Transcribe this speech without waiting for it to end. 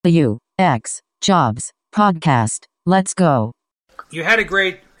The UX Jobs Podcast. Let's go. You had a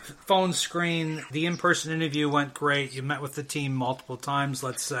great phone screen. The in-person interview went great. You met with the team multiple times,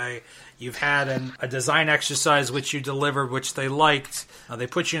 let's say. You've had a design exercise which you delivered, which they liked. They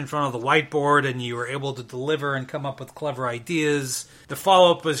put you in front of the whiteboard and you were able to deliver and come up with clever ideas. The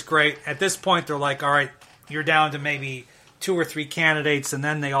follow-up was great. At this point, they're like, all right, you're down to maybe 2 or 3 candidates, and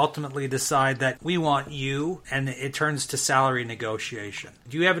then they ultimately decide that we want you, and it turns to salary negotiation.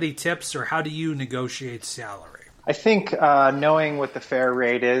 Do you have any tips, or how do you negotiate salary? I think knowing what the fair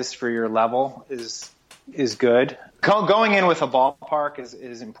rate is for your level is good. Going in with a ballpark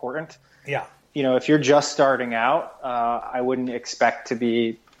is important. Yeah. You know, if you're just starting out, I wouldn't expect to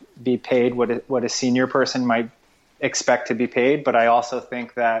be paid what a senior person might expect to be paid. But I also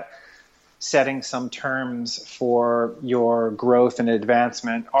think that setting some terms for your growth and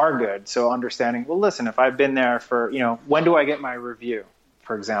advancement are good. So understanding, well, listen, if I've been there for, when do I get my review,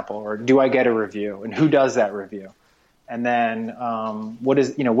 for example, or do I get a review, and who does that review? And then what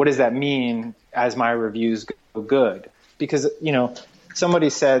does that mean as my reviews go good? Because, somebody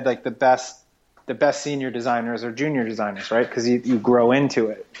said like the best senior designers are junior designers, right? Because you grow into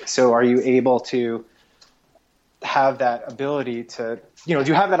it. So are you able to have that ability to, do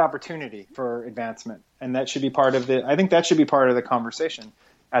you have that opportunity for advancement? And that should be part of I think that should be part of the conversation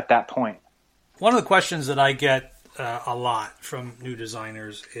at that point. One of the questions that I get a lot from new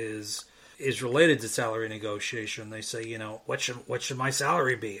designers is related to salary negotiation. They say, what should my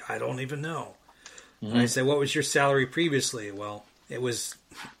salary be? I don't even know. Mm-hmm. And I say, what was your salary previously? Well, it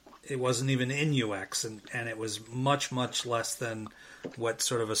wasn't even in UX, and it was much, much less than what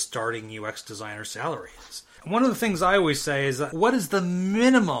sort of a starting UX designer salary is. And one of the things I always say is that what is the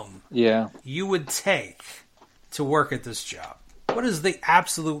minimum you would take to work at this job? What is the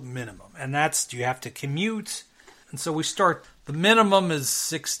absolute minimum? And that's, do you have to commute? And so we start, the minimum is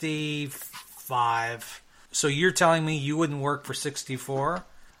 65. So you're telling me you wouldn't work for 64?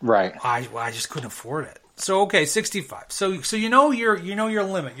 Right. I just couldn't afford it. So, okay, 65. So you know your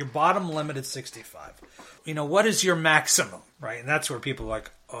limit. Your bottom limit is 65. What is your maximum, right? And that's where people are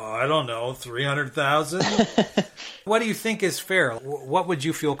like, I don't know, 300,000? What do you think is fair? What would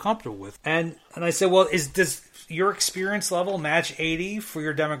you feel comfortable with? And I say, well, does your experience level match 80 for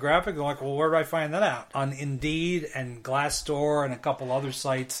your demographic? I'm like, well, where do I find that out? On Indeed and Glassdoor and a couple other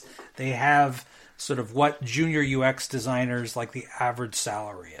sites, they have sort of what junior UX designers, like the average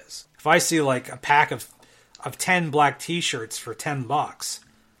salary is. If I see like a pack of 10 black t-shirts for $10,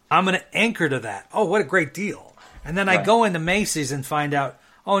 I'm going to anchor to that. Oh, what a great deal. And then I go into Macy's and find out,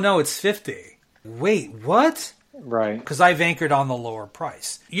 oh, no, it's 50. Wait, what? Right. Because I've anchored on the lower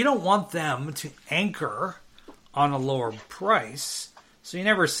price. You don't want them to anchor on a lower price. So you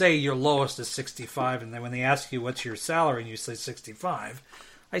never say your lowest is 65. And then when they ask you what's your salary and you say 65,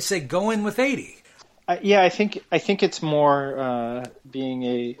 I say go in with 80. I think it's more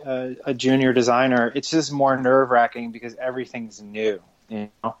being a junior designer. It's just more nerve-wracking because everything's new.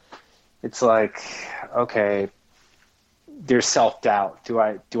 It's like, okay, there's self-doubt. Do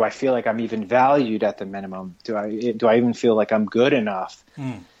I feel like I'm even valued at the minimum? Do I even feel like I'm good enough?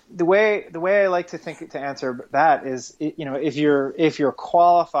 The way I like to think to answer that is, if you're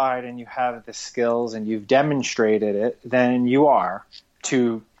qualified and you have the skills and you've demonstrated it, then you are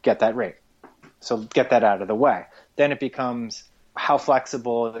to get that rate. So get that out of the way. Then it becomes how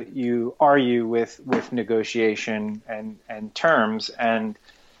flexible are you with negotiation and terms. And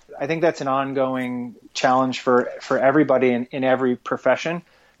I think that's an ongoing challenge for everybody in every profession.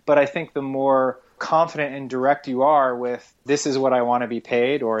 But I think the more confident and direct you are with this is what I want to be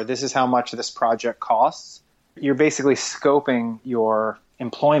paid, or this is how much this project costs, you're basically scoping your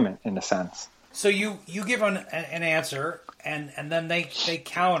employment in a sense. So you give an answer, and then they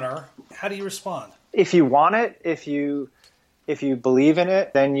counter. How do you respond? If you want it, if you believe in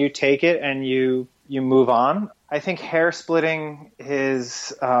it, then you take it and you move on. I think hair splitting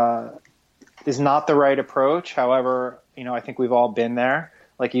is not the right approach. However, I think we've all been there.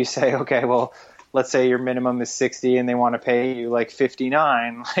 Like you say, okay, well, let's say your minimum is 60 and they want to pay you like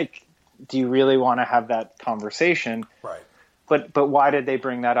 59. Like, do you really want to have that conversation? Right. But why did they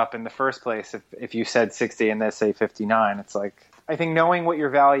bring that up in the first place? If you said 60 and they say 59, it's like, I think knowing what your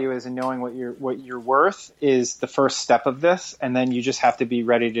value is and knowing what you're worth is the first step of this, and then you just have to be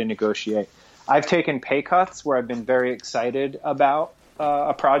ready to negotiate. I've taken pay cuts where I've been very excited about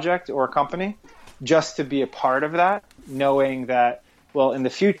a project or a company, just to be a part of that, knowing that, well, in the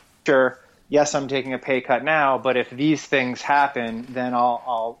future, yes, I'm taking a pay cut now, but if these things happen, then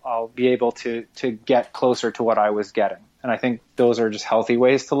I'll be able to get closer to what I was getting. And I think those are just healthy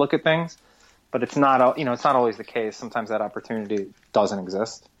ways to look at things. but it's not, it's not always the case. Sometimes that opportunity doesn't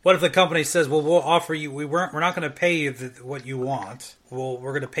exist. What if the company says, well, we'll offer you, we're not going to pay you what you want.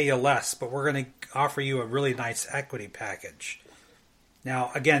 We're going to pay you less, but we're going to offer you a really nice equity package.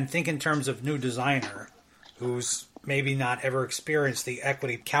 Now, again, think in terms of new designer who's maybe not ever experienced the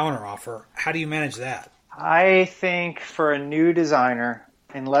equity counteroffer. How do you manage that? I think for a new designer,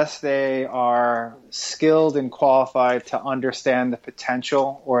 unless they are skilled and qualified to understand the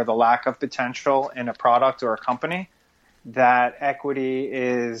potential or the lack of potential in a product or a company, that equity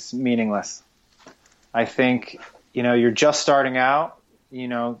is meaningless. I think, you're just starting out,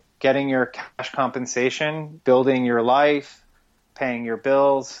 getting your cash compensation, building your life, paying your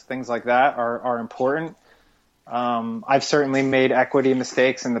bills, things like that are important. I've certainly made equity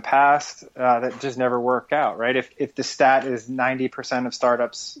mistakes in the past that just never work out, right? If the stat is 90% of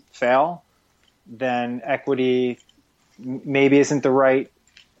startups fail, then equity maybe isn't the right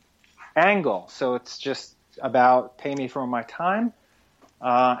angle. So it's just about pay me for my time.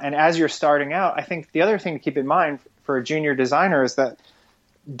 And as you're starting out, I think the other thing to keep in mind for a junior designer is that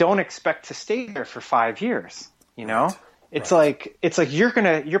don't expect to stay there for 5 years. Right. It's like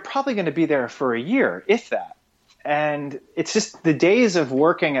you're probably gonna be there for a year, if that. And it's just the days of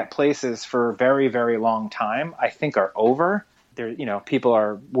working at places for a very, very long time, I think, are over. People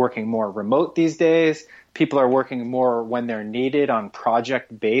are working more remote these days. People are working more when they're needed on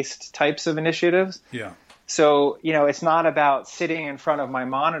project-based types of initiatives. Yeah. So, it's not about sitting in front of my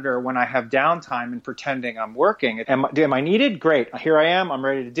monitor when I have downtime and pretending I'm working. Am I needed? Great. Here I am. I'm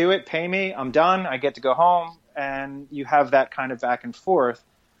ready to do it. Pay me. I'm done. I get to go home. And you have that kind of back and forth.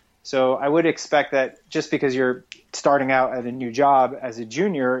 So I would expect that just because you're starting out at a new job as a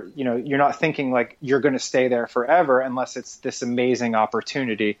junior, you're not thinking like you're going to stay there forever unless it's this amazing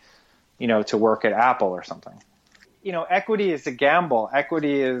opportunity, to work at Apple or something. Equity is a gamble.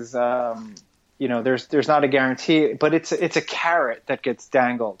 Equity is, there's not a guarantee, but it's a carrot that gets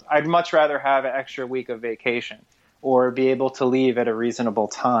dangled. I'd much rather have an extra week of vacation or be able to leave at a reasonable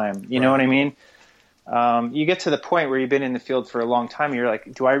time. You know what I mean? You get to the point where you've been in the field for a long time. And you're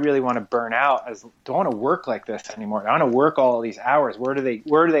like, do I really want to burn out? Do I want to work like this anymore? I want to work all of these hours. Where do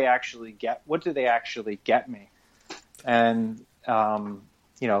they actually get? What do they actually get me? And,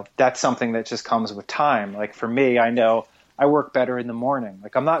 that's something that just comes with time. Like for me, I know I work better in the morning.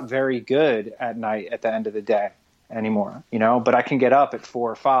 Like I'm not very good at night at the end of the day anymore, but I can get up at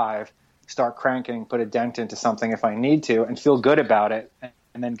 4 or 5, start cranking, put a dent into something if I need to and feel good about it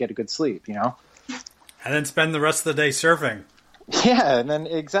and then get a good sleep, And then spend the rest of the day surfing. Yeah, and then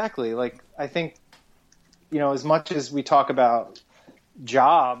exactly. Like I think, as much as we talk about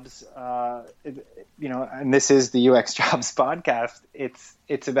jobs, and this is the UX Jobs podcast,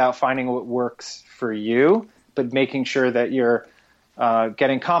 it's about finding what works for you, but making sure that you're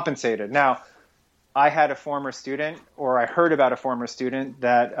getting compensated. Now, I had a former student, or I heard about a former student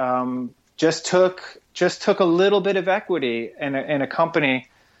that just took a little bit of equity in a company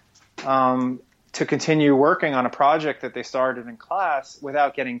to continue working on a project that they started in class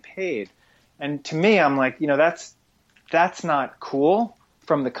without getting paid. And to me, I'm like, that's not cool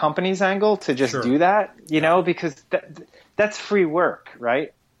from the company's angle to just do that, because that's free work,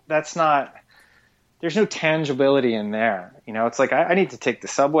 right? That's not, there's no tangibility in there. It's like, I need to take the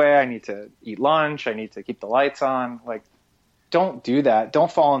subway. I need to eat lunch. I need to keep the lights on. Like, don't do that. Don't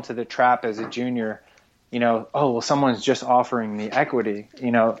fall into the trap as a junior. Oh, well, someone's just offering me equity.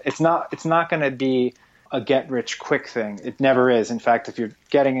 It's not going to be a get rich quick thing. It never is. In fact, if you're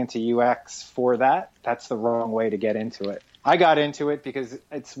getting into UX for that, that's the wrong way to get into it. I got into it because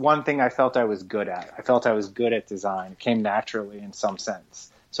it's one thing I felt I was good at. I felt I was good at design. It came naturally in some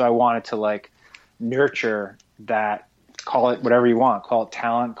sense. So I wanted to nurture that, call it whatever you want, call it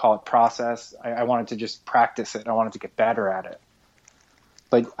talent, call it process. I wanted to just practice it. I wanted to get better at it.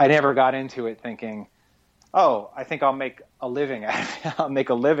 But I never got into it thinking, oh, I think I'll make a living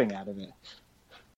out of it.